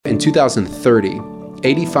2030,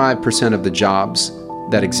 85% of the jobs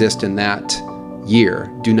that exist in that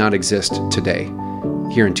year do not exist today,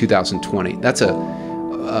 here in 2020. That's a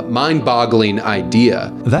mind-boggling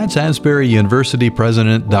idea. That's Asbury University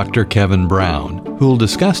President Dr. Kevin Brown, who'll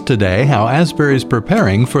discuss today how Asbury is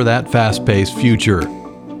preparing for that fast-paced future.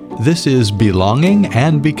 This is Belonging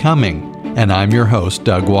and Becoming, and I'm your host,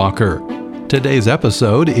 Doug Walker. Today's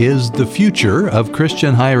episode is The Future of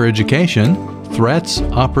Christian Higher Education: Threats,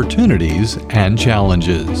 Opportunities, and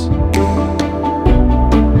Challenges.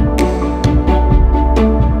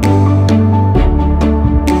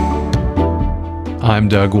 I'm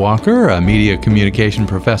Doug Walker, a media communication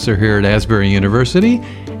professor here at Asbury University,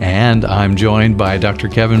 and I'm joined by Dr.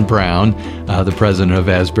 Kevin Brown, the president of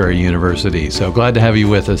Asbury University. So glad to have you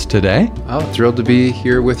with us today. Oh, thrilled to be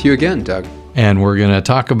here with you again, Doug. And we're going to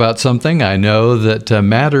talk about something I know that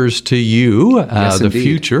matters to you, Yes, the indeed.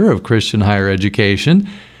 future of Christian higher education.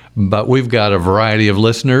 But we've got a variety of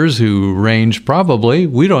listeners who range probably,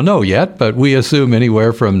 we don't know yet, but we assume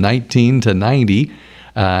anywhere from 19 to 90.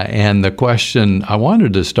 And the question I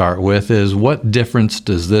wanted to start with is, what difference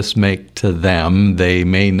does this make to them? They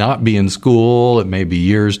may not be in school. It may be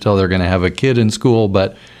years till they're going to have a kid in school.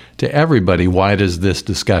 But to everybody, why does this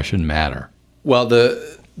discussion matter? Well,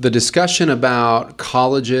 the discussion about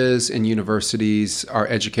colleges and universities, our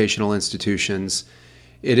educational institutions,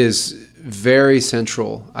 it is very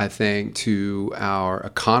central, I think, to our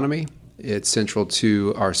economy. It's central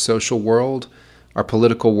to our social world, our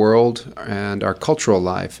political world, and our cultural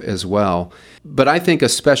life as well. But I think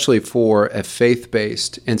especially for a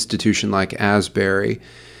faith-based institution like Asbury,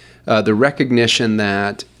 the recognition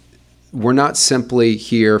that we're not simply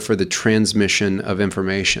here for the transmission of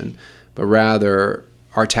information, but rather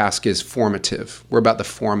our task is formative. We're about the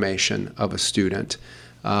formation of a student,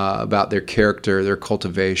 about their character, their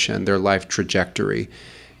cultivation, their life trajectory.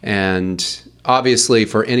 And obviously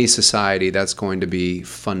for any society, that's going to be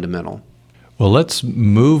fundamental. Well, let's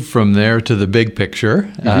move from there to the big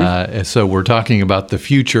picture. So we're talking about the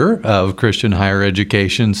future of Christian higher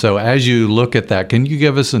education. So as you look at that, can you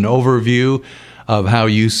give us an overview of how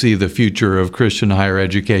you see the future of Christian higher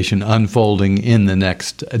education unfolding in the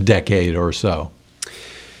next decade or so?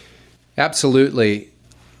 Absolutely.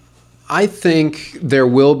 I think there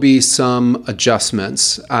will be some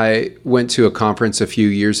adjustments. I went to a conference a few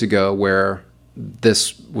years ago where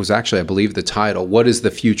this was actually, I believe, the title, What is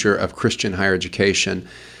the Future of Christian Higher Education?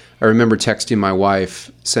 I remember texting my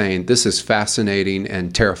wife saying, this is fascinating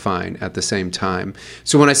and terrifying at the same time.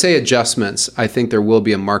 So when I say adjustments, I think there will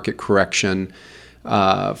be a market correction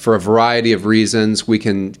for a variety of reasons. We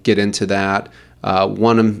can get into that.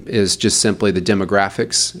 One of them is just simply the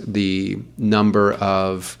demographics, the number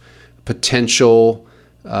of potential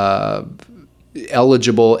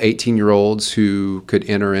eligible 18-year-olds who could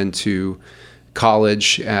enter into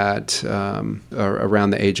college at around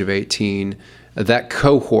the age of 18. That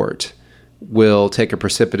cohort will take a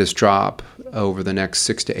precipitous drop over the next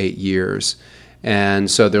 6 to 8 years. And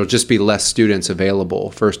so there'll just be less students available,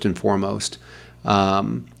 first and foremost.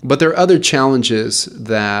 But there are other challenges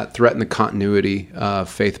that threaten the continuity of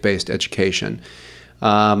faith-based education.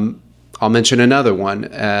 I'll mention another one.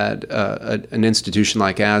 At an institution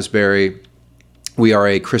like Asbury, we are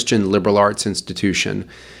a Christian liberal arts institution.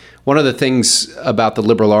 One of the things about the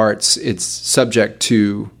liberal arts, it's subject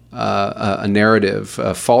to a narrative,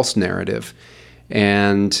 a false narrative.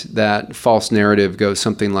 And that false narrative goes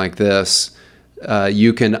something like this.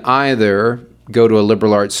 You can either go to a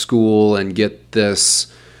liberal arts school and get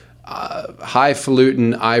this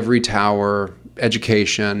highfalutin ivory tower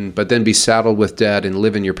education, but then be saddled with debt and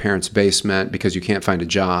live in your parents' basement because you can't find a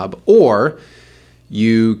job. Or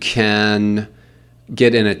you can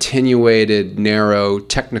get an attenuated, narrow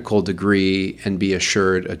technical degree and be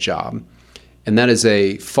assured a job. And that is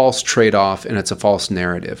a false trade-off, and it's a false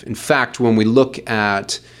narrative. In fact, when we look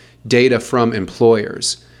at data from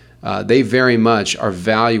employers, they very much are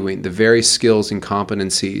valuing the very skills and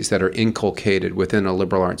competencies that are inculcated within a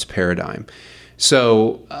liberal arts paradigm.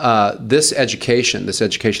 So this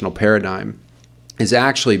educational paradigm is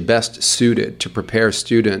actually best suited to prepare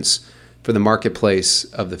students for the marketplace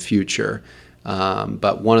of the future.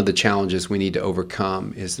 But one of the challenges we need to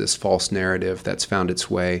overcome is this false narrative that's found its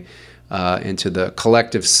way into the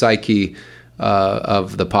collective psyche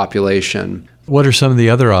of the population. What are some of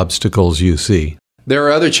the other obstacles you see? There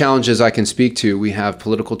are other challenges I can speak to. We have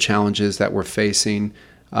political challenges that we're facing.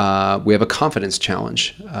 We have a confidence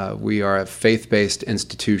challenge. We are a faith-based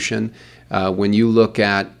institution. When you look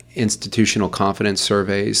at institutional confidence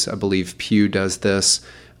surveys, I believe Pew does this,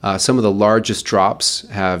 some of the largest drops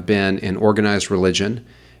have been in organized religion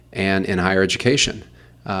and in higher education.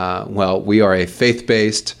 Well, we are a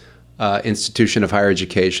faith-based institution of higher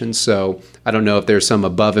education, so I don't know if there's some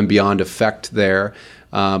above and beyond effect there,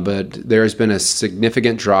 but there has been a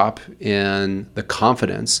significant drop in the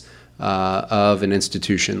confidence of an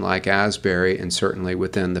institution like Asbury, and certainly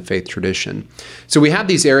within the faith tradition. So we have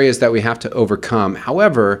these areas that we have to overcome.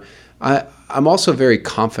 However, I'm also very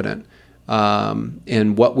confident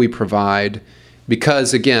in what we provide,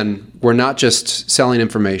 because, again, we're not just selling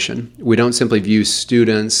information. We don't simply view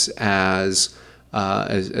students as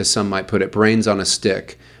some might put it, brains on a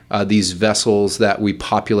stick, these vessels that we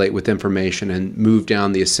populate with information and move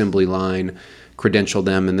down the assembly line, credential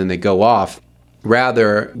them, and then they go off.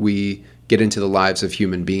 Rather, we get into the lives of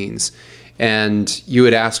human beings. And you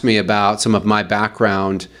had asked me about some of my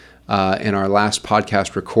background in our last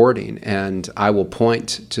podcast recording, and I will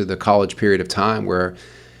point to the college period of time where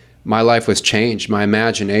my life was changed. My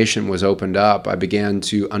imagination was opened up. I began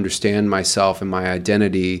to understand myself and my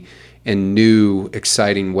identity in new,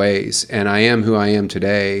 exciting ways. And I am who I am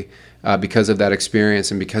today because of that experience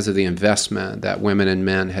and because of the investment that women and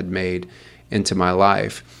men had made into my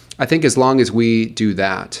life. I think as long as we do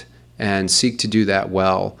that and seek to do that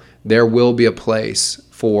well, there will be a place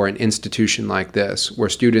for an institution like this where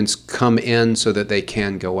students come in so that they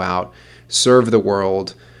can go out, serve the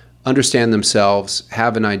world, understand themselves,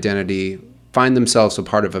 have an identity, find themselves a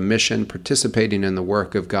part of a mission, participating in the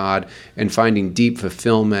work of God, and finding deep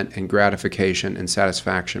fulfillment and gratification and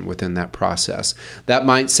satisfaction within that process. That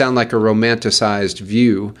might sound like a romanticized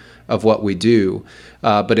view of what we do,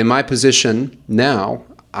 but in my position now,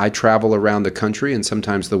 I travel around the country and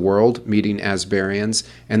sometimes the world meeting Asburyans,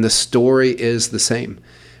 and the story is the same.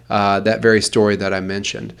 That very story that I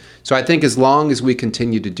mentioned. So I think as long as we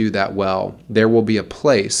continue to do that well, there will be a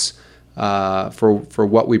place for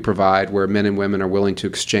what we provide where men and women are willing to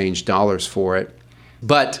exchange dollars for it.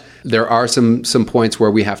 But there are some points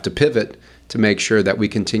where we have to pivot to make sure that we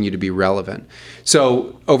continue to be relevant.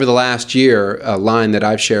 So over the last year, a line that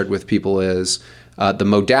I've shared with people is, the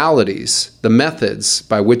modalities, the methods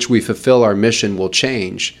by which we fulfill our mission will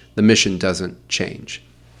change. The mission doesn't change.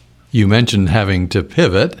 You mentioned having to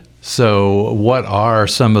pivot. So what are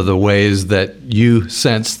some of the ways that you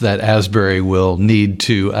sense that Asbury will need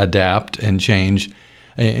to adapt and change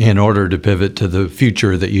in order to pivot to the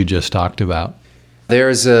future that you just talked about?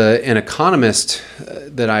 There's an economist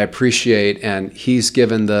that I appreciate, and he's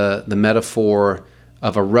given the metaphor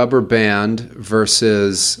of a rubber band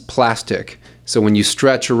versus plastic. So when you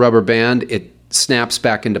stretch a rubber band, it snaps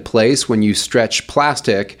back into place. When you stretch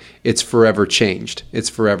plastic, it's forever changed. It's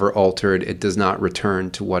forever altered. It does not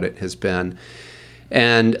return to what it has been.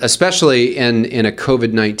 And especially in a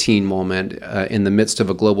COVID-19 moment, in the midst of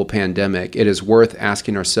a global pandemic, it is worth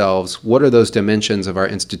asking ourselves, what are those dimensions of our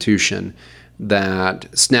institution that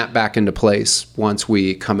snap back into place once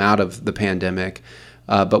we come out of the pandemic,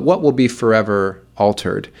 but what will be forever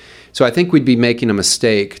altered? So I think we'd be making a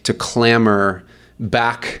mistake to clamor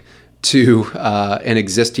back to an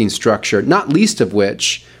existing structure, not least of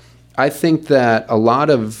which I think that a lot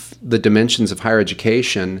of the dimensions of higher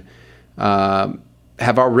education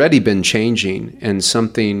have already been changing, and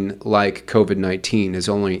something like COVID-19 has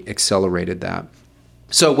only accelerated that.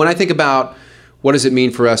 So when I think about what does it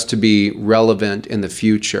mean for us to be relevant in the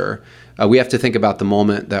future, we have to think about the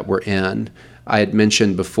moment that we're in. I had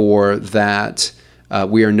mentioned before that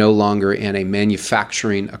we are no longer in a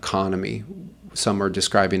manufacturing economy. Some are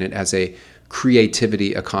describing it as a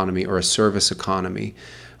creativity economy or a service economy.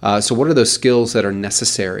 So what are those skills that are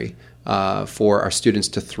necessary for our students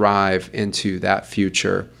to thrive into that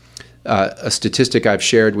future? A statistic I've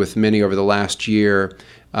shared with many over the last year,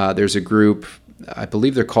 there's a group, I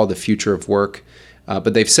believe they're called the Future of Work,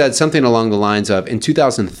 but they've said something along the lines of, in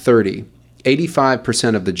 2030,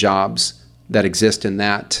 85% of the jobs that exist in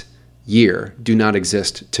that year do not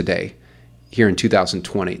exist today, here in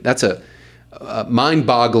 2020. That's a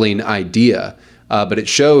mind-boggling idea, but it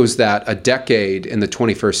shows that a decade in the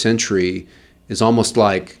 21st century is almost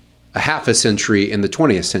like a half a century in the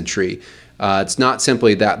 20th century. It's not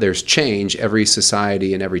simply that there's change. Every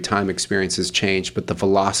society and every time experiences change, but the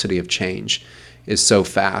velocity of change is so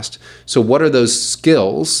fast. So what are those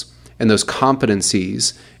skills and those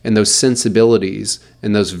competencies and those sensibilities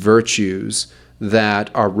and those virtues that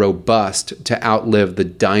are robust to outlive the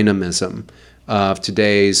dynamism of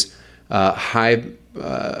today's high,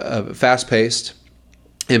 fast-paced,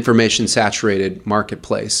 information-saturated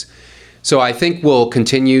marketplace? So I think we'll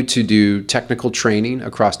continue to do technical training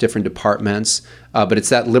across different departments, but it's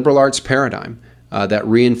that liberal arts paradigm that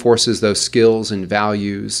reinforces those skills and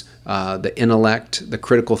values, the intellect, the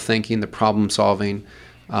critical thinking, the problem-solving,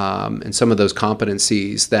 and some of those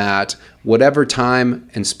competencies that whatever time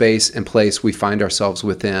and space and place we find ourselves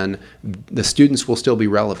within, the students will still be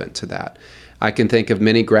relevant to that. I can think of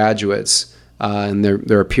many graduates, and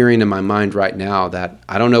they're appearing in my mind right now, that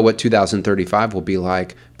I don't know what 2035 will be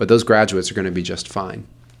like, but those graduates are going to be just fine.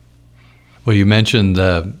 Well, you mentioned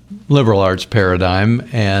the liberal arts paradigm,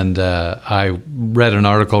 and I read an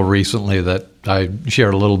article recently that I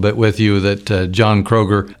shared a little bit with you that John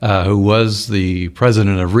Kroger, who was the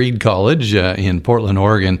president of Reed College in Portland,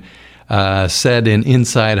 Oregon, said in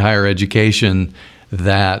Inside Higher Education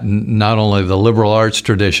that not only the liberal arts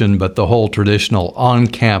tradition, but the whole traditional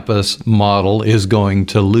on-campus model is going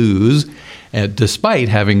to lose, despite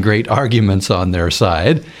having great arguments on their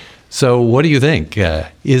side. So what do you think?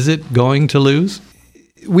 Is it going to lose?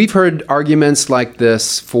 We've heard arguments like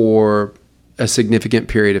this for a significant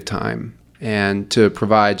period of time. And to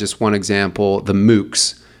provide just one example, the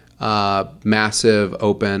MOOCs, massive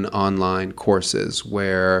open online courses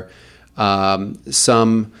where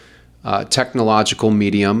some technological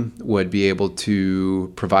medium would be able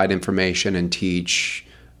to provide information and teach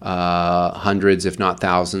hundreds, if not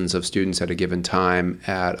thousands, of students at a given time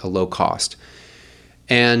at a low cost.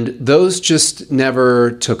 And those just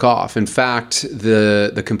never took off. In fact,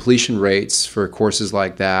 the completion rates for courses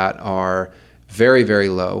like that are very, very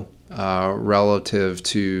low relative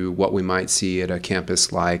to what we might see at a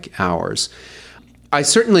campus like ours. I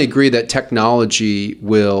certainly agree that technology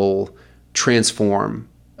will transform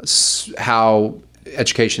how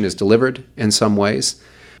education is delivered in some ways.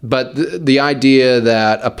 But the idea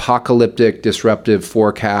that apocalyptic disruptive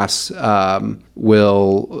forecasts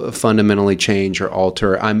will fundamentally change or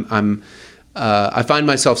alter, I find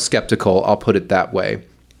myself skeptical, I'll put it that way.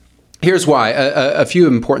 Here's why. A few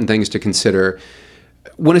important things to consider.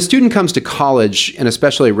 When a student comes to college, and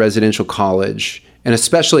especially residential college, and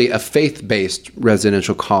especially a faith-based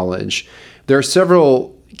residential college, there are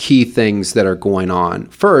several key things that are going on.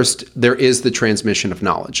 First, there is the transmission of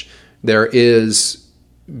knowledge. There is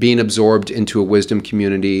being absorbed into a wisdom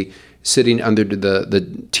community, sitting under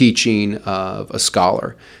the teaching of a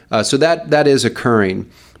scholar. So that is occurring.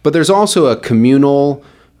 But there's also a communal,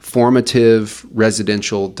 formative,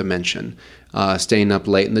 residential dimension, staying up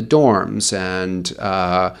late in the dorms and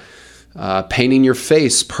painting your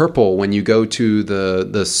face purple when you go to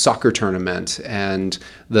the soccer tournament and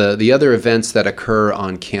the other events that occur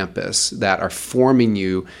on campus that are forming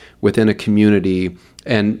you within a community,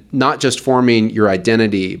 and not just forming your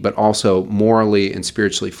identity, but also morally and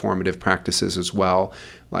spiritually formative practices as well,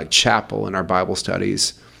 like chapel and our Bible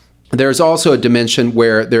studies. There's also a dimension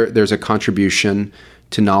where there's a contribution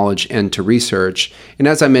to knowledge and to research. And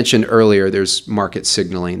as I mentioned earlier, there's market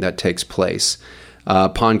signaling that takes place.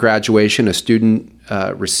 Upon graduation, a student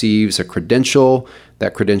receives a credential.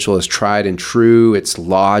 That credential is tried and true. It's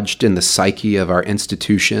lodged in the psyche of our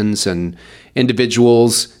institutions and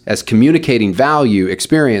individuals as communicating value,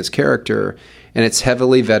 experience, character, and it's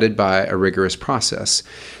heavily vetted by a rigorous process.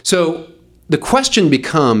 So the question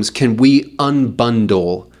becomes, can we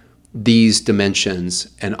unbundle these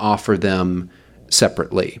dimensions and offer them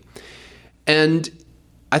separately? And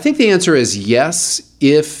I think the answer is yes,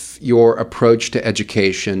 if your approach to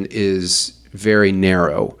education is very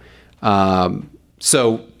narrow.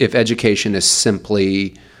 So if education is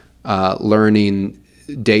simply learning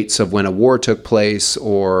dates of when a war took place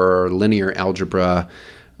or linear algebra,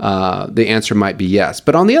 the answer might be yes.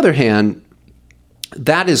 But on the other hand,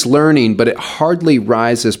 that is learning, but it hardly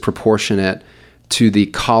rises proportionate to the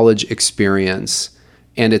college experience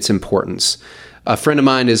and its importance. A friend of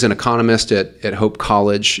mine is an economist at Hope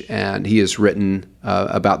College, and he has written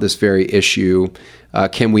about this very issue.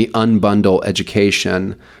 Can we unbundle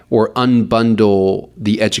education or unbundle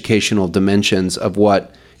the educational dimensions of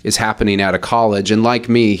what is happening at a college? And like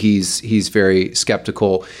me, he's very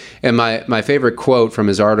skeptical. And my favorite quote from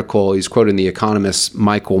his article, he's quoting the economist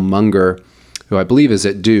Michael Munger, who I believe is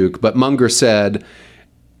at Duke, but Munger said,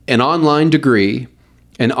 an online degree,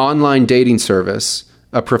 an online dating service,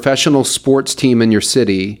 a professional sports team in your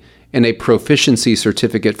city, and a proficiency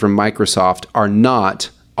certificate from Microsoft are not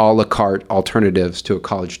a la carte alternatives to a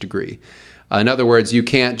college degree. In other words, you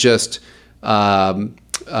can't just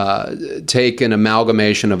take an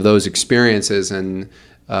amalgamation of those experiences and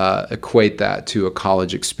equate that to a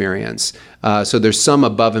college experience. So there's some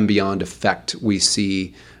above and beyond effect we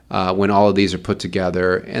see when all of these are put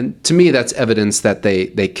together. And to me, that's evidence that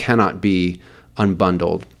they cannot be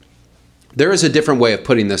unbundled. There is a different way of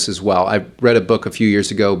putting this as well. I read a book a few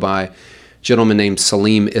years ago by a gentleman named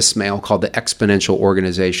Salim Ismail called The Exponential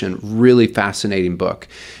Organization. Really fascinating book.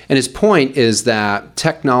 And his point is that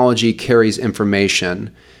technology carries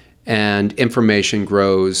information, and information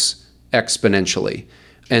grows exponentially.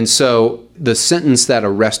 And so the sentence that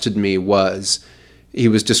arrested me was, he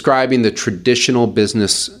was describing the traditional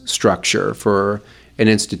business structure for an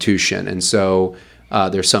institution. And so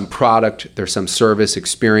there's some product, there's some service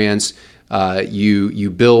experience. You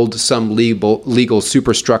build some legal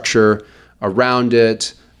superstructure around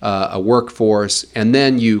it, a workforce, and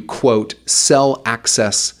then you, quote, sell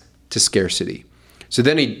access to scarcity. So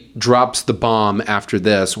then he drops the bomb after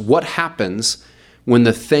this. What happens when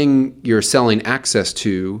the thing you're selling access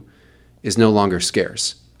to is no longer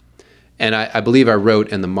scarce? And I believe I wrote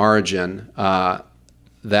in the margin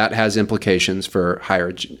that has implications for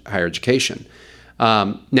higher education.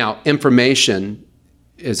 Now, information,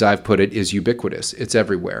 as I've put it, is ubiquitous. It's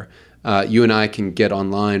everywhere. You and I can get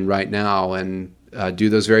online right now and do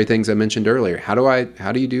those very things I mentioned earlier. How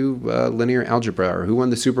do you do linear algebra, or who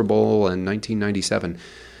won the Super Bowl in 1997?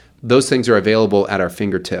 Those things are available at our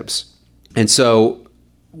fingertips. And so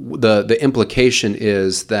the implication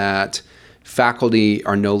is that faculty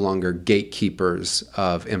are no longer gatekeepers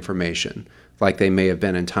of information like they may have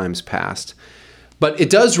been in times past. But it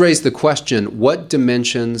does raise the question, what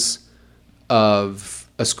dimensions of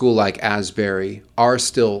a school like Asbury are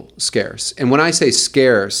still scarce? And when I say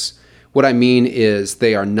scarce, what I mean is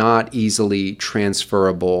they are not easily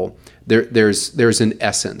transferable. There's an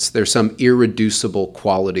essence. There's some irreducible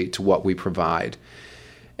quality to what we provide.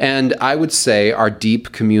 And I would say our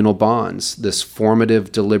deep communal bonds, this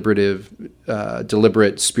formative,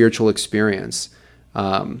 deliberate spiritual experience.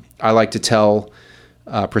 I like to tell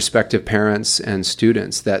prospective parents and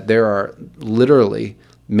students that there are literally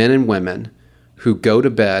men and women who go to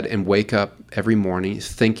bed and wake up every morning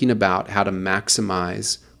thinking about how to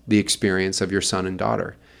maximize the experience of your son and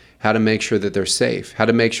daughter, how to make sure that they're safe, how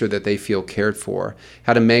to make sure that they feel cared for,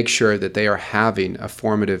 how to make sure that they are having a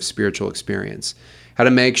formative spiritual experience, how to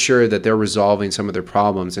make sure that they're resolving some of their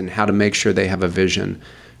problems, and how to make sure they have a vision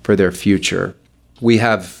for their future. We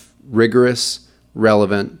have rigorous,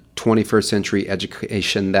 relevant 21st century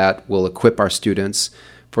education that will equip our students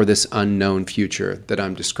for this unknown future that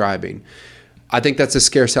I'm describing. I think that's a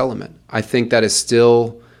scarce element. I think that is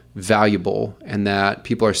still valuable, and that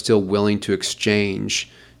people are still willing to exchange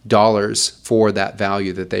dollars for that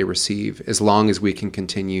value that they receive. As long as we can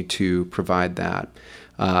continue to provide that,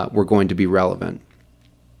 we're going to be relevant.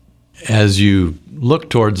 As you look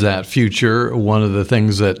towards that future, one of the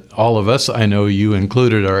things that all of us, I know you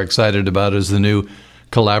included, are excited about is the new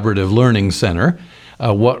Collaborative Learning Center.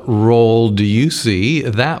 What role do you see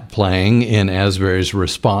that playing in Asbury's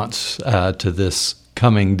response to this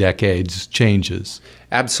coming decade's changes?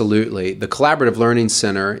 Absolutely. The Collaborative Learning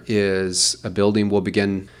Center is a building we'll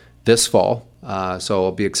begin this fall. So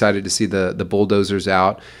I'll be excited to see the bulldozers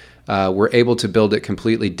out. We're able to build it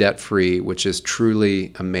completely debt-free, which is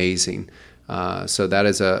truly amazing. So that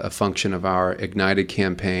is a function of our Ignited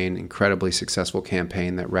campaign, incredibly successful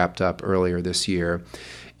campaign that wrapped up earlier this year.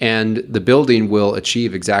 And the building will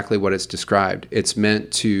achieve exactly what it's described. It's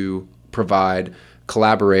meant to provide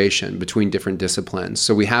collaboration between different disciplines.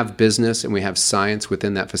 So we have business and we have science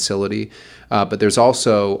within that facility, but there's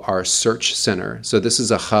also our search center. So this is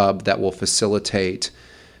a hub that will facilitate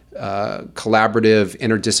collaborative,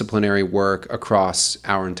 interdisciplinary work across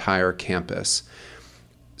our entire campus.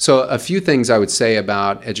 So a few things I would say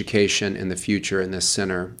about education in the future in this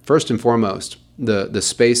center. First and foremost, the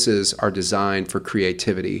spaces are designed for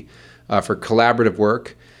creativity, for collaborative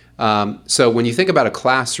work. So when you think about a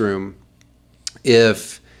classroom,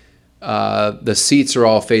 if the seats are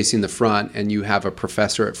all facing the front and you have a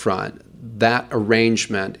professor at front, that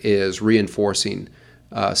arrangement is reinforcing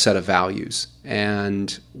a set of values.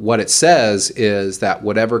 And what it says is that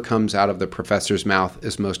whatever comes out of the professor's mouth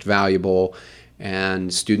is most valuable,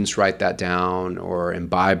 and students write that down or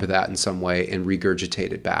imbibe that in some way and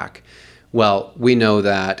regurgitate it back. Well, we know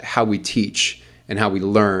that how we teach and how we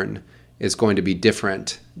learn is going to be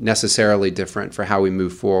different, necessarily different for how we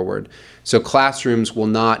move forward. So classrooms will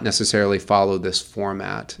not necessarily follow this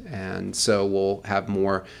format, and so we'll have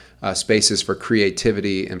more spaces for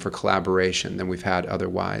creativity and for collaboration than we've had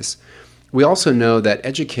otherwise. We also know that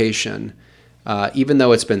education, even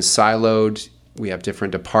though it's been siloed, we have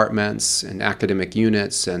different departments and academic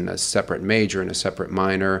units and a separate major and a separate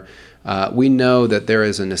minor, we know that there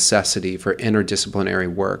is a necessity for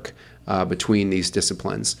interdisciplinary work between these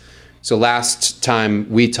disciplines. So last time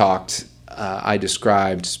we talked, I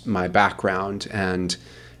described my background and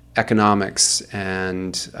economics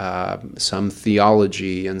and some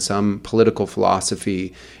theology and some political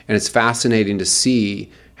philosophy, and it's fascinating to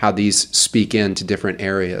see how these speak into different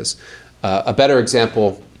areas. A better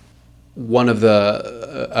example,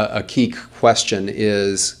 a key question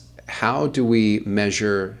is, how do we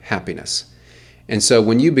measure happiness? And so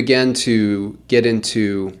when you begin to get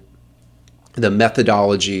into the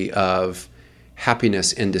methodology of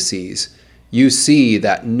happiness indices, you see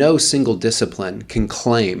that no single discipline can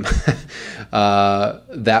claim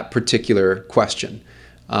that particular question.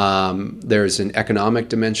 There's an economic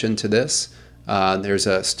dimension to this. There's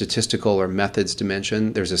a statistical or methods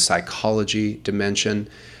dimension. There's a psychology dimension.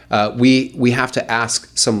 We have to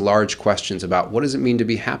ask some large questions about what does it mean to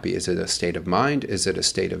be happy? Is it a state of mind? Is it a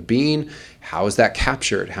state of being? How is that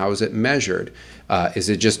captured? How is it measured? Is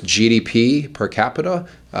it just GDP per capita?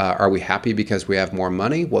 Are we happy because we have more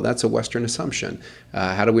money? Well, that's a Western assumption.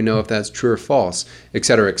 How do we know if that's true or false? Et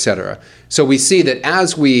cetera, et cetera. So we see that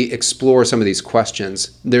as we explore some of these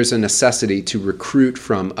questions, there's a necessity to recruit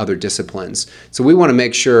from other disciplines. So we want to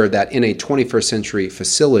make sure that in a 21st century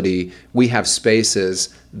facility, we have spaces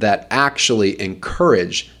that actually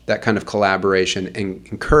encourage that kind of collaboration and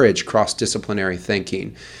encourage cross-disciplinary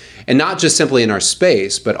thinking. And not just simply in our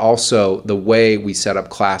space, but also the way we set up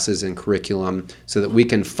classes and curriculum so that we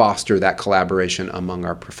can foster that collaboration among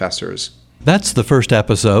our professors. That's the first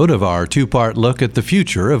episode of our two-part look at the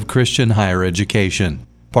future of Christian higher education.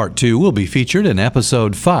 Part 2 will be featured in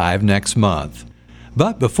episode 5 next month.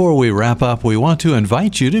 But before we wrap up, we want to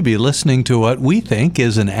invite you to be listening to what we think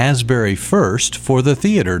is an Asbury first for the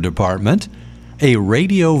theater department, a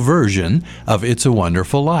radio version of It's a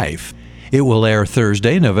Wonderful Life. It will air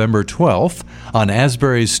Thursday, November 12th on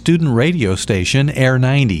Asbury's student radio station, Air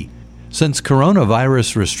 90. Since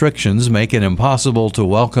coronavirus restrictions make it impossible to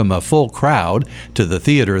welcome a full crowd to the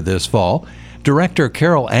theater this fall, director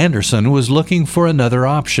Carol Anderson was looking for another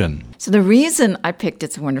option. So the reason I picked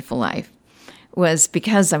It's a Wonderful Life was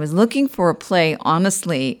because I was looking for a play,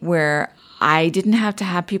 honestly, where I didn't have to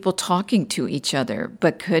have people talking to each other,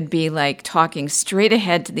 but could be like talking straight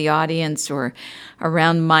ahead to the audience or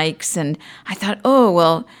around mics. And I thought, oh,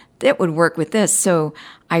 well, that would work with this. So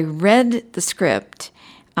I read the script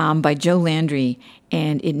by Joe Landry,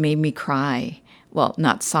 and it made me cry. Well,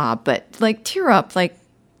 not sob, but like tear up, like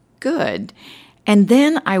good. And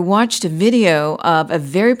then I watched a video of a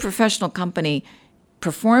very professional company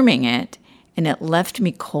performing it, and it left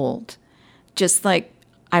me cold. Just like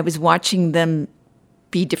I was watching them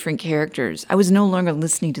be different characters. I was no longer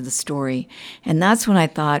listening to the story. And that's when I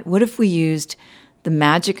thought, what if we used the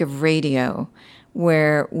magic of radio,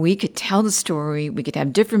 where we could tell the story, we could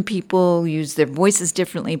have different people use their voices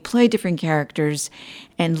differently, play different characters,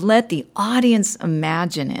 and let the audience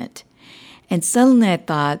imagine it. And suddenly I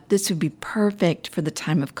thought this would be perfect for the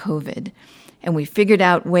time of COVID. And we figured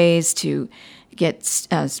out ways to get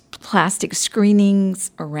plastic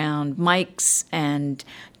screenings around mics and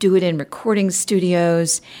do it in recording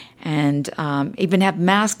studios, and even have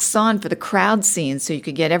masks on for the crowd scenes so you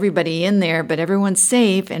could get everybody in there, but everyone's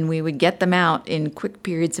safe, and we would get them out in quick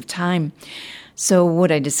periods of time. So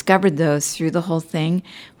what I discovered, though, through the whole thing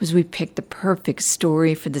was we picked the perfect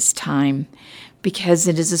story for this time, because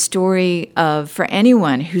it is a story of, for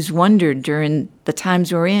anyone who's wondered during the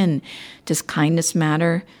times we're in, does kindness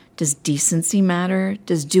matter? Does decency matter?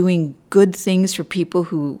 Does doing good things for people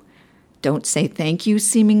who don't say thank you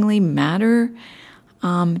seemingly matter?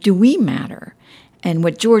 Do we matter? And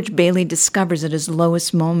what George Bailey discovers at his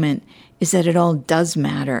lowest moment is that it all does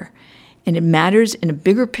matter. And it matters in a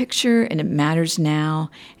bigger picture, and it matters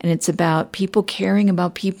now. And it's about people caring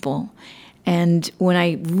about people. And when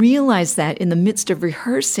I realized that in the midst of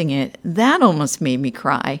rehearsing it, that almost made me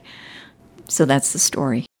cry. So that's the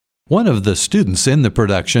story. One of the students in the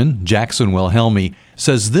production, Jackson Wilhelmi,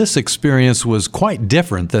 says this experience was quite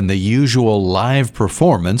different than the usual live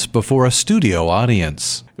performance before a studio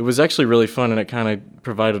audience. It was actually really fun, and it kind of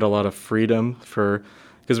provided a lot of freedom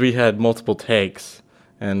because we had multiple takes,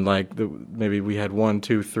 and maybe we had 1,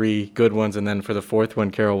 2, 3 good ones, and then for the fourth one,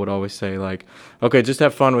 Carol would always say okay, just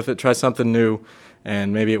have fun with it, try something new,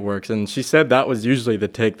 and maybe it works. And she said that was usually the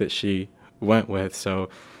take that she went with, so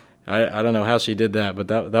I don't know how she did that, but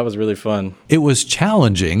that was really fun. It was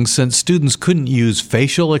challenging since students couldn't use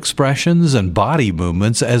facial expressions and body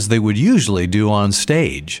movements as they would usually do on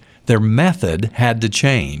stage. Their method had to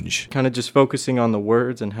change. Kind of just focusing on the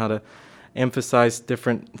words and how to emphasize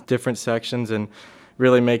different sections, and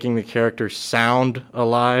really making the characters sound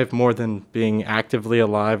alive more than being actively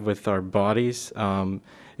alive with our bodies.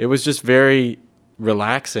 It was just very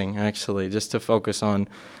relaxing, actually, just to focus on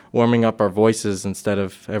warming up our voices instead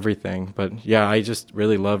of everything. But yeah, I just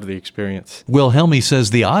really loved the experience. Wilhelmi says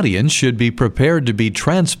the audience should be prepared to be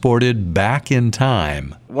transported back in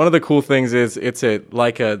time. One of the cool things is it's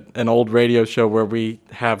like an old radio show where we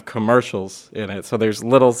have commercials in it. So there's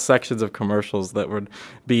little sections of commercials that would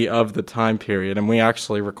be of the time period. And we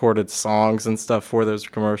actually recorded songs and stuff for those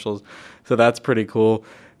commercials. So that's pretty cool.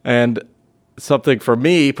 And something for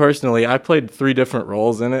me personally, I played 3 different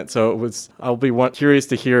roles in it, so I'll be curious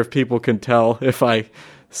to hear if people can tell if I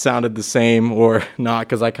sounded the same or not,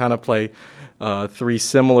 because I kind of play 3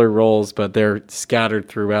 similar roles, but they're scattered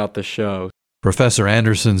throughout the show. Professor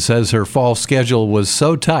Anderson says her fall schedule was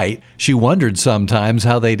so tight, she wondered sometimes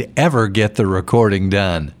how they'd ever get the recording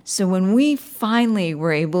done. So when we finally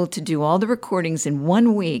were able to do all the recordings in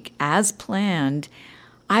 1 week as planned,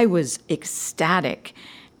 I was ecstatic.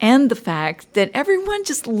 And the fact that everyone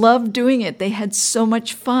just loved doing it. They had so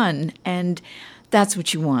much fun. And that's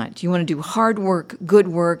what you want. You want to do hard work, good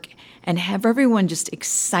work, and have everyone just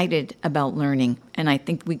excited about learning. And I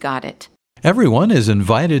think we got it. Everyone is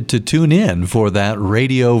invited to tune in for that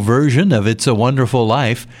radio version of It's a Wonderful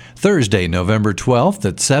Life, Thursday, November 12th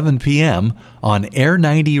at 7 p.m. on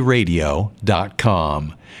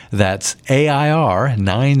air90radio.com. That's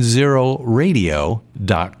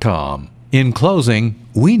AIR90radio.com. In closing,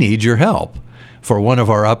 we need your help. For one of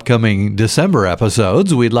our upcoming December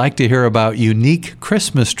episodes, we'd like to hear about unique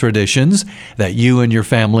Christmas traditions that you and your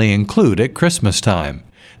family include at Christmas time.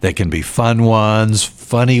 They can be fun ones,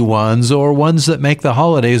 funny ones, or ones that make the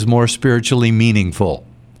holidays more spiritually meaningful.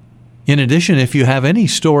 In addition, if you have any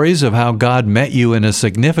stories of how God met you in a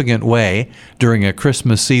significant way during a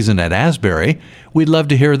Christmas season at Asbury, we'd love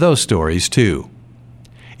to hear those stories too.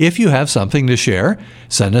 If you have something to share,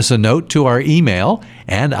 send us a note to our email,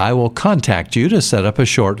 and I will contact you to set up a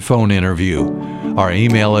short phone interview. Our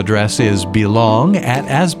email address is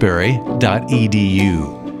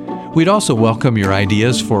belong@asbury.edu. We'd also welcome your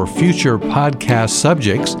ideas for future podcast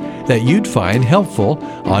subjects that you'd find helpful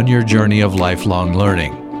on your journey of lifelong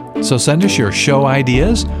learning. So send us your show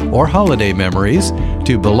ideas or holiday memories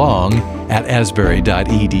to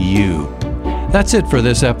belong@asbury.edu. That's it for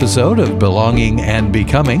this episode of Belonging and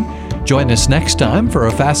Becoming. Join us next time for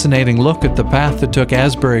a fascinating look at the path that took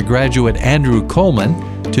Asbury graduate Andrew Coleman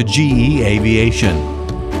to GE Aviation.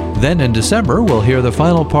 Then in December, we'll hear the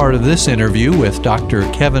final part of this interview with Dr.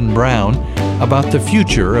 Kevin Brown about the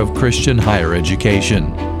future of Christian higher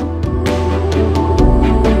education.